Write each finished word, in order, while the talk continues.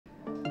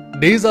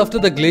Days after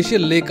the Glacial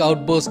Lake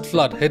Outburst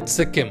Flood hit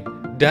Sikkim,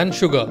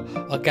 Shugar,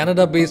 a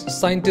Canada-based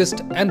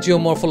scientist and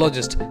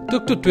geomorphologist,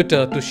 took to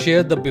Twitter to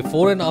share the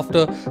before and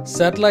after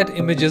satellite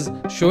images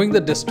showing the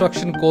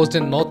destruction caused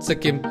in North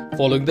Sikkim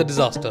following the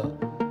disaster.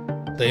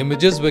 The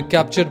images were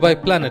captured by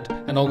Planet,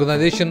 an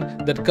organization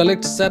that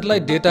collects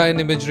satellite data and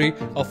imagery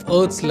of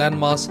Earth's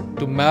landmass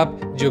to map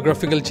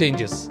geographical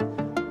changes.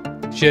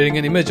 Sharing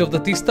an image of the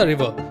Teesta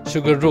River,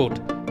 Shugar wrote,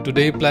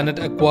 "Today Planet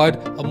acquired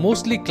a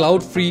mostly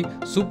cloud-free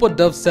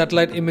SuperDove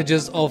satellite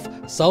images of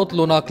South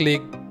Lhonak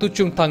Lake to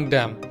Chungthang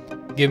Dam,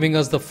 giving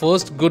us the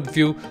first good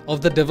view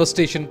of the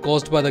devastation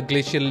caused by the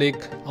Glacial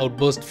Lake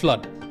Outburst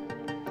Flood."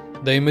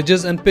 The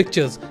images and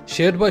pictures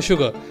shared by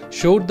Shugar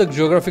showed the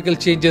geographical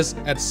changes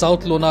at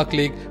South Lhonak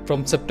Lake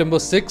from September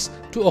 6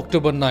 to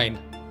October 9.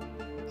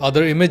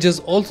 Other images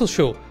also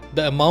show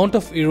the amount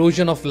of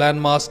erosion of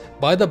landmass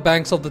by the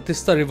banks of the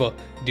Teesta River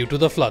due to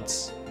the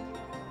floods.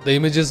 The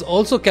images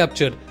also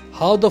captured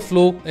how the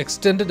flow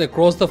extended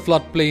across the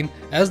floodplain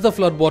as the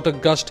floodwater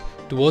gushed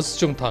towards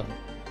Chungthang.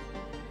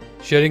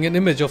 Sharing an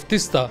image of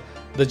Teesta,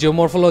 the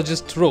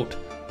geomorphologist wrote,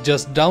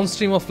 "Just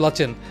downstream of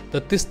Lachen,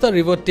 the Teesta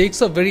River takes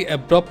a very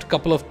abrupt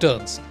couple of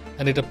turns,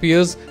 and it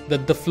appears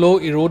that the flow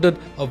eroded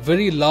a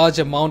very large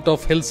amount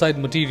of hillside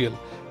material,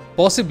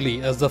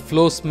 possibly as the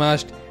flow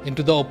smashed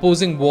into the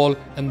opposing wall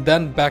and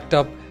then backed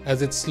up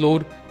as it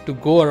slowed to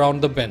go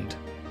around the bend."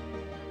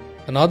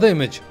 Another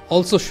image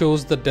also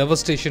shows the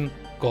devastation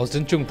caused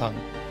in Chungthang.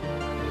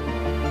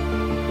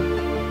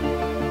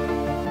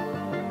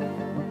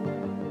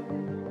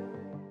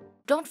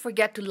 Don't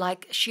forget to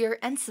like, share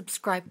and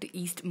subscribe to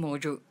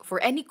EastMojo. For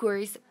any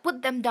queries,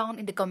 put them down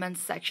in the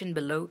comments section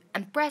below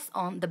and press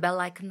on the bell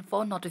icon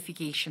for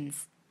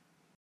notifications.